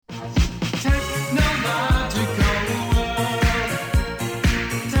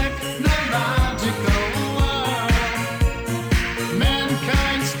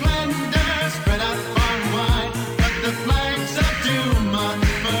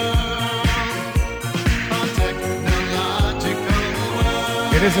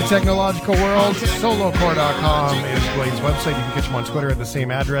It is a technological world. Solocore.com is Blaine's website. You can catch him on Twitter at the same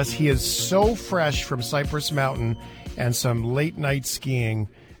address. He is so fresh from Cypress Mountain and some late night skiing.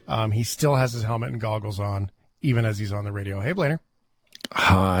 He still has his helmet and goggles on, even as he's on the radio. Hey, Blainer.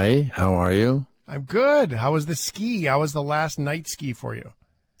 Hi, how are you? I'm good. How was the ski? How was the last night ski for you?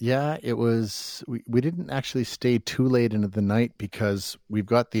 Yeah, it was, we didn't actually stay too late into the night because we've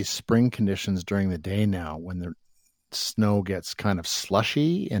got these spring conditions during the day now when the snow gets kind of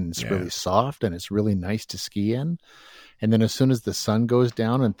slushy and it's really soft and it's really nice to ski in. And then as soon as the sun goes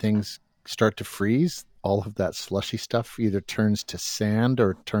down and things start to freeze, all of that slushy stuff either turns to sand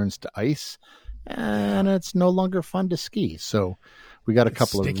or turns to ice, and it's no longer fun to ski. So we got a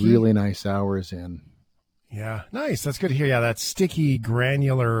couple of really nice hours in. Yeah, nice. That's good to hear. Yeah, that sticky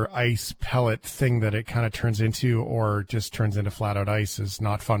granular ice pellet thing that it kind of turns into or just turns into flat out ice is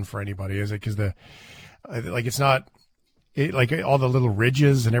not fun for anybody, is it? Because it's not... like all the little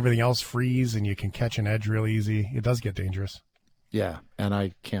ridges and everything else freeze and you can catch an edge real easy. It does get dangerous. Yeah, and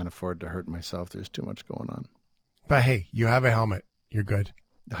I can't afford to hurt myself. There's too much going on. But hey, you have a helmet. You're good.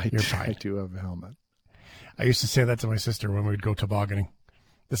 You're fine. I do have a helmet. I used to say that to my sister when we would go tobogganing.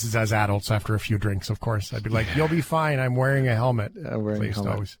 This is as adults after a few drinks, of course. I'd be like, you'll be fine. I'm wearing a helmet. I'm wearing a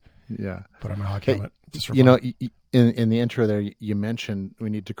helmet. Always put on my hockey helmet. You know, in the intro there, you mentioned we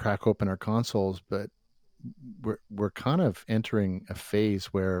need to crack open our consoles, but we're kind of entering a phase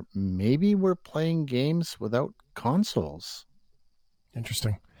where maybe we're playing games without consoles.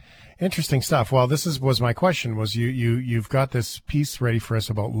 Interesting stuff. Well, was my question. Was you've got this piece ready for us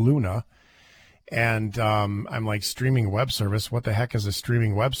about Luna, and I'm like, streaming web service. What the heck is a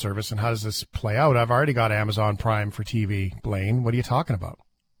streaming web service, and how does this play out? I've already got Amazon Prime for TV. Blaine, what are you talking about?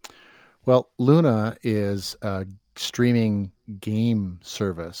 Well, Luna is a streaming game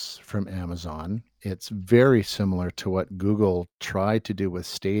service from Amazon. It's very similar to what Google tried to do with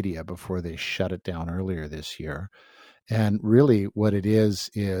Stadia before they shut it down earlier this year. And really what it is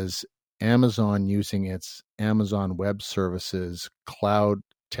Amazon using its Amazon Web Services cloud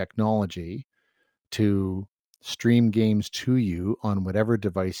technology to stream games to you on whatever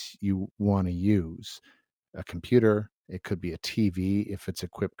device you want to use. A computer, it could be a TV if it's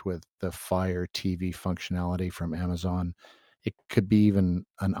equipped with the Fire TV functionality from Amazon. It could be even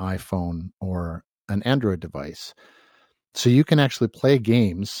an iPhone or an Android device. So you can actually play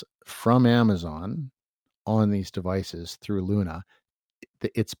games from Amazon on these devices through Luna.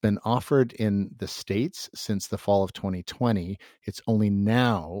 It's been offered in the States since the fall of 2020. It's only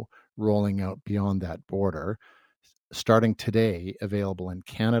now rolling out beyond that border. Starting today, available in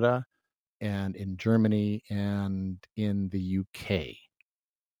Canada and in Germany and in the UK.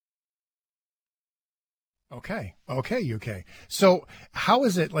 Okay, UK. So how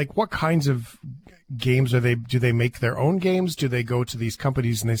is it, like, what kinds of games do they make their own games? Do they go to these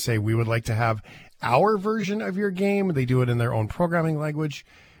companies and they say, we would like to have our version of your game? They do it in their own programming language.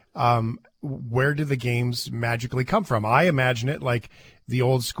 Where do the games magically come from? I imagine it like the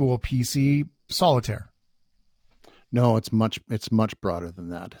old school PC solitaire. No, it's much broader than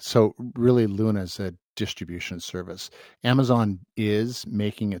that. So really, Luna is a distribution service. Amazon is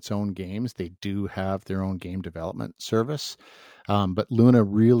making its own games. They do have their own game development service, but Luna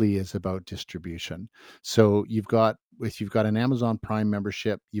really is about distribution. So if you've got an Amazon Prime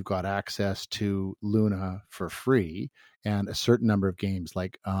membership, you've got access to Luna for free and a certain number of games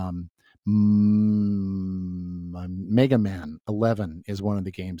like Mega Man 11 is one of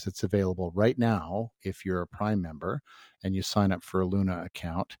the games that's available right now. If you're a Prime member and you sign up for a Luna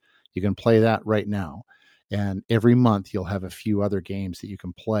account, you can play that right now. And every month you'll have a few other games that you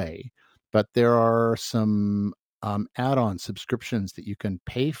can play. But there are some add-on subscriptions that you can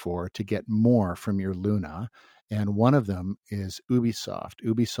pay for to get more from your Luna. And one of them is Ubisoft.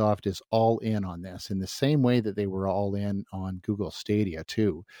 Ubisoft is all in on this in the same way that they were all in on Google Stadia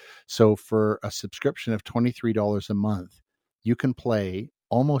too. So for a subscription of $23 a month, you can play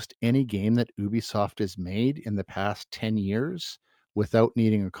almost any game that Ubisoft has made in the past 10 years without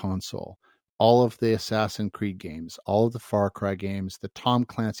needing a console. All of the Assassin's Creed games, all of the Far Cry games, the Tom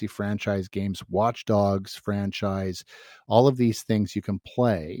Clancy franchise games, Watch Dogs franchise, all of these things you can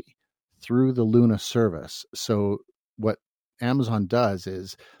play through the Luna service. So what Amazon does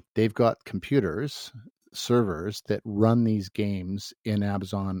is they've got servers that run these games in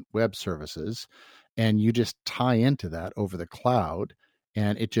Amazon Web Services, and you just tie into that over the cloud,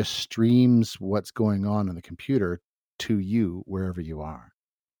 and it just streams what's going on the computer to you wherever you are.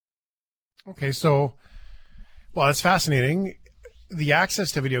 Okay, so, well, that's fascinating. The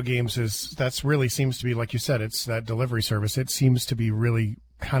access to video games really seems to be, like you said, it's that delivery service. It seems to be really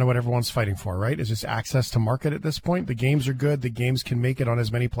kind of what everyone's fighting for, right? Is just access to market at this point. The games are good. The games can make it on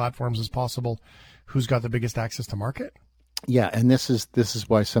as many platforms as possible. Who's got the biggest access to market? Yeah, and this is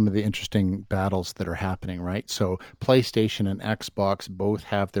why some of the interesting battles that are happening, right? So PlayStation and Xbox both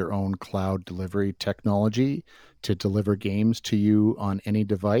have their own cloud delivery technology to deliver games to you on any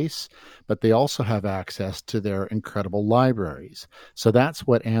device, but they also have access to their incredible libraries. So that's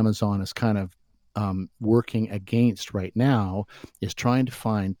what Amazon is kind of working against right now, is trying to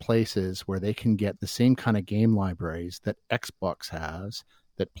find places where they can get the same kind of game libraries that Xbox has,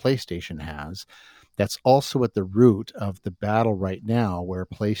 that PlayStation has. That's also at the root of the battle right now, where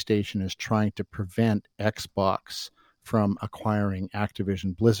PlayStation is trying to prevent Xbox from acquiring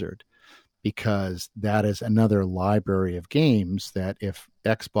Activision Blizzard, because that is another library of games that if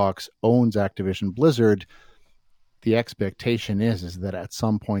Xbox owns Activision Blizzard, the expectation is that at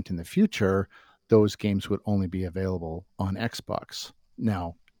some point in the future, those games would only be available on Xbox.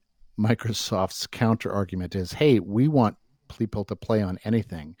 Now, Microsoft's counter argument is, hey, we want people to play on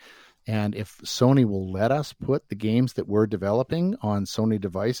anything. And if Sony will let us put the games that we're developing on Sony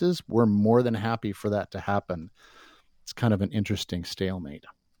devices, we're more than happy for that to happen. It's kind of an interesting stalemate.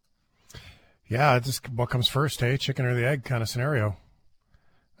 Yeah, it's just what comes first, hey? Chicken or the egg kind of scenario.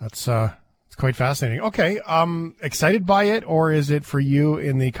 That's it's quite fascinating. Okay, excited by it, or is it for you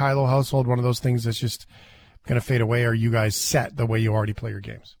in the Kyllo household one of those things that's just going to fade away? Or are you guys set the way you already play your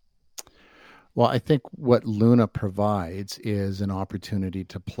games? Well, I think what Luna provides is an opportunity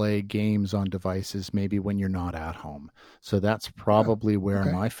to play games on devices maybe when you're not at home. So that's probably where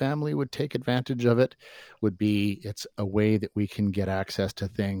my family would take advantage of it, would be it's a way that we can get access to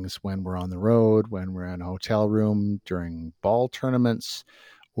things when we're on the road, when we're in a hotel room, during ball tournaments,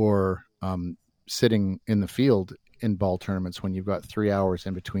 or sitting in the field in ball tournaments when you've got 3 hours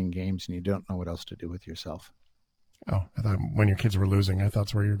in between games and you don't know what else to do with yourself. Oh, I thought when your kids were losing. I thought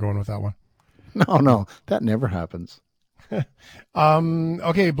that's where you were going with that one. No, that never happens.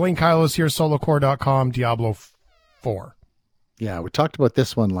 Okay, Blaine Kyllo is here, solocore.com, Diablo 4. Yeah, we talked about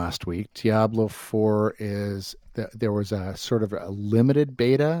this one last week. Diablo 4 is, there was a sort of a limited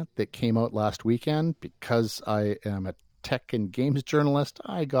beta that came out last weekend. Because I am a tech and games journalist,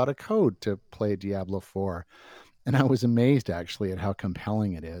 I got a code to play Diablo 4. And I was amazed, actually, at how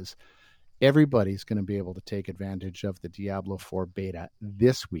compelling it is. Everybody's going to be able to take advantage of the Diablo 4 beta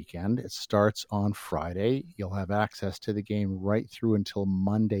this weekend. It starts on Friday. You'll have access to the game right through until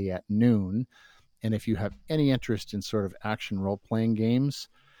Monday at noon. And if you have any interest in sort of action role-playing games,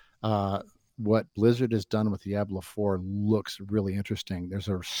 what Blizzard has done with Diablo 4 looks really interesting. There's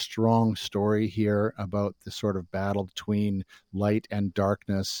a strong story here about the sort of battle between light and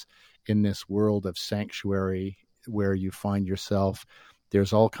darkness in this world of Sanctuary where you find yourself.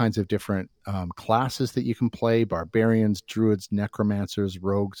 There's all kinds of different classes that you can play: barbarians, druids, necromancers,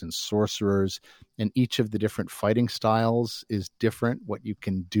 rogues, and sorcerers. And each of the different fighting styles is different. What you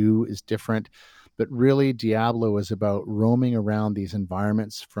can do is different. But really, Diablo is about roaming around these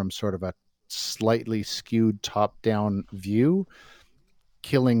environments from sort of a slightly skewed top-down view,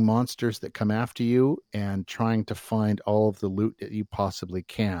 killing monsters that come after you, and trying to find all of the loot that you possibly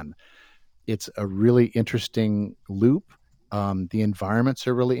can. It's a really interesting loop. The environments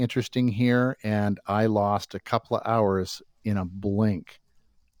are really interesting here, and I lost a couple of hours in a blink.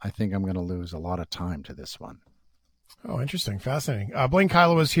 I think I'm going to lose a lot of time to this one. Oh, interesting. Fascinating. Blaine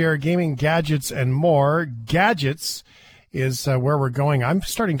Kyllo is here, gaming, gadgets, and more. Gadgets is where we're going. I'm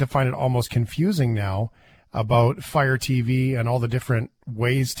starting to find it almost confusing now about Fire TV and all the different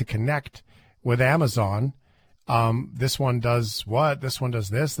ways to connect with Amazon. This one does what? This one does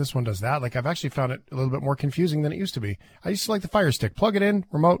this. This one does that. Like, I've actually found it a little bit more confusing than it used to be. I used to like the Fire Stick. Plug it in,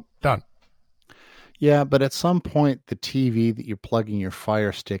 remote, done. Yeah, but at some point, the TV that you're plugging your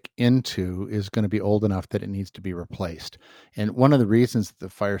Fire Stick into is going to be old enough that it needs to be replaced. And one of the reasons that the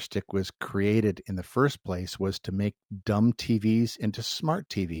Fire Stick was created in the first place was to make dumb TVs into smart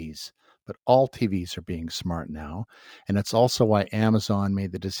TVs. But all TVs are being smart now. And it's also why Amazon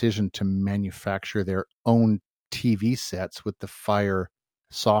made the decision to manufacture their own TV sets with the Fire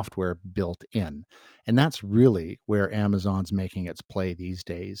software built in. And that's really where Amazon's making its play these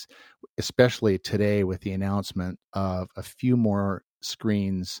days, especially today with the announcement of a few more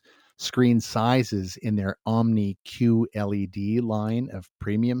screen sizes in their Omni QLED line of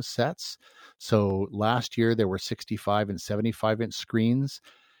premium sets. So last year there were 65 and 75-inch screens.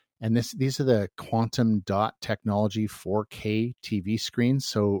 And these are the quantum dot technology 4K TV screens.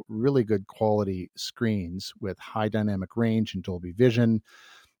 So really good quality screens with high dynamic range and Dolby Vision.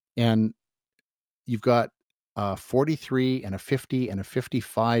 And you've got a 43 and a 50 and a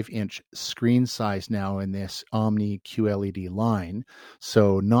 55-inch screen size now in this Omni QLED line.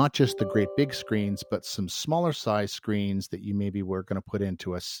 So not just the great big screens, but some smaller size screens that you maybe were going to put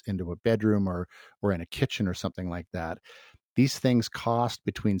into a bedroom or in a kitchen or something like that. These things cost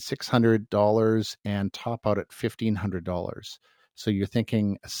between $600 and top out at $1,500. So you're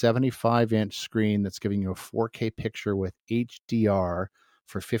thinking a 75-inch screen that's giving you a 4K picture with HDR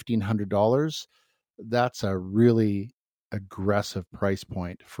for $1,500. That's a really aggressive price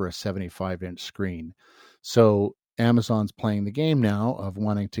point for a 75-inch screen. So Amazon's playing the game now of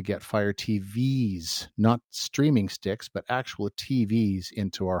wanting to get Fire TVs, not streaming sticks, but actual TVs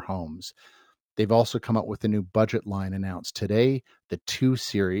into our homes. They've also come up with a new budget line announced today, the 2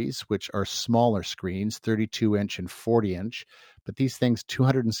 series, which are smaller screens, 32-inch and 40-inch. But these things,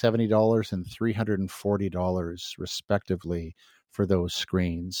 $270 and $340 respectively for those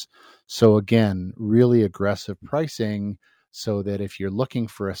screens. So again, really aggressive pricing so that if you're looking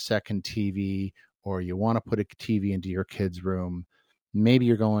for a second TV or you want to put a TV into your kid's room, maybe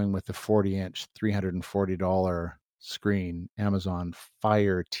you're going with the 40-inch, $340 screen, Amazon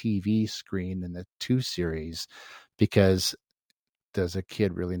Fire TV screen in the 2 series, because does a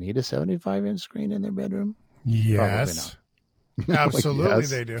kid really need a 75-inch screen in their bedroom? Yes. Absolutely, yes,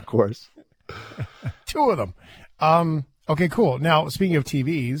 they do. Of course. 2 of them. Okay, cool. Now, speaking of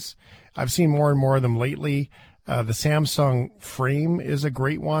TVs, I've seen more and more of them lately. The Samsung Frame is a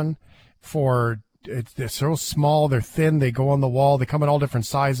great one they're so small, they're thin, they go on the wall, they come in all different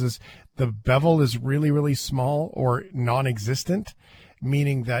sizes. The bevel is really, really small or non-existent,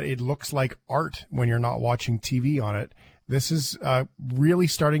 meaning that it looks like art when you're not watching TV on it. This is really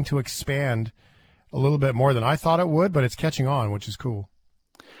starting to expand a little bit more than I thought it would, but it's catching on, which is cool.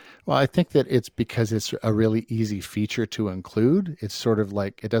 Well, I think that it's because it's a really easy feature to include. It's sort of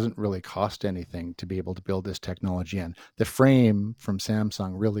like it doesn't really cost anything to be able to build this technology in. The Frame from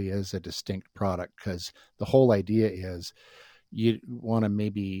Samsung really is a distinct product because the whole idea is you want to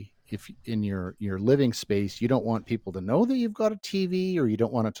maybe, if in your living space, you don't want people to know that you've got a TV, or you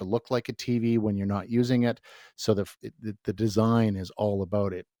don't want it to look like a TV when you're not using it. So the design is all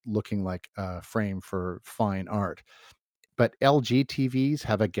about it looking like a frame for fine art. But LG TVs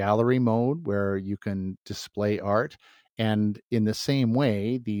have a gallery mode where you can display art. And in the same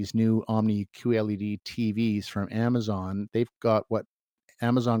way, these new Omni QLED TVs from Amazon, they've got what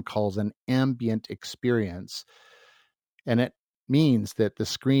Amazon calls an ambient experience. And it means that the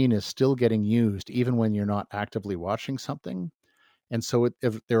screen is still getting used even when you're not actively watching something. And so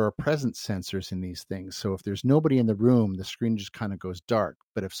if there are presence sensors in these things. So if there's nobody in the room, the screen just kind of goes dark.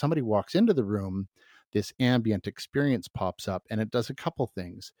 But if somebody walks into the room, this ambient experience pops up, and it does a couple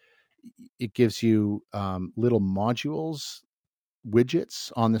things. It gives you little modules,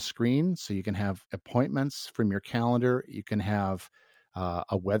 widgets on the screen, so you can have appointments from your calendar. You can have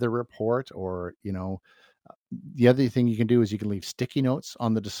a weather report, or the other thing you can do is you can leave sticky notes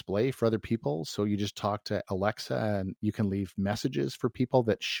on the display for other people. So you just talk to Alexa, and you can leave messages for people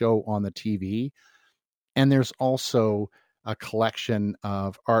that show on the TV. And there's also a collection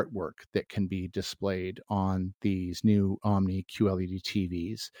of artwork that can be displayed on these new Omni QLED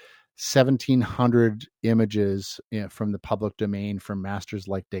TVs. 1,700 images from the public domain from masters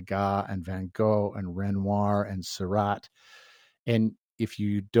like Degas and Van Gogh and Renoir and Seurat. And if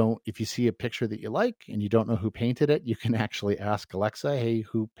you see a picture that you like and you don't know who painted it, you can actually ask Alexa, hey,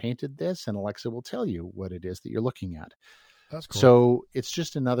 who painted this? And Alexa will tell you what it is that you're looking at. That's cool. So it's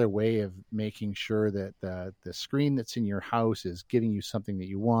just another way of making sure that the screen that's in your house is giving you something that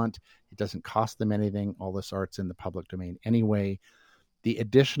you want. It doesn't cost them anything. All this art's in the public domain anyway. The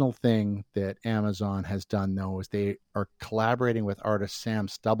additional thing that Amazon has done, though, is they are collaborating with artist Sam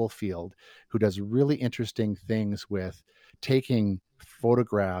Stubblefield, who does really interesting things with taking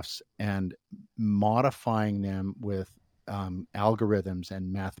photographs and modifying them with algorithms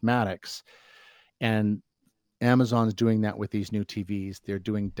and mathematics. And Amazon's doing that with these new TVs. They're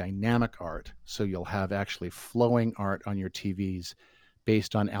doing dynamic art. So you'll have actually flowing art on your TVs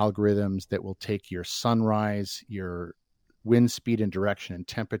based on algorithms that will take your sunrise, your wind speed and direction and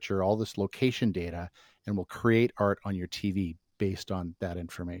temperature, all this location data, and will create art on your TV based on that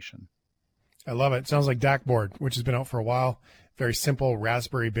information. I love it. Sounds like DAC which has been out for a while. Very simple,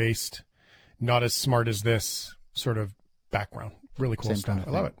 Raspberry based, not as smart as this sort of background. Really cool stuff. I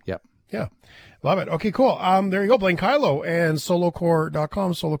love it. Yep. Yeah. Love it. Okay, cool. There you go. Blaine Kyllo and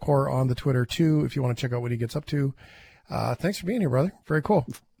solocore.com, solocore on the Twitter too, if you want to check out what he gets up to. Thanks for being here, brother. Very cool.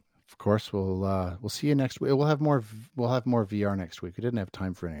 Of course, we'll see you next week. We'll have more VR next week. We didn't have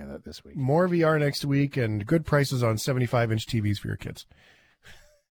time for any of that this week. More VR next week and good prices on 75-inch TVs for your kids.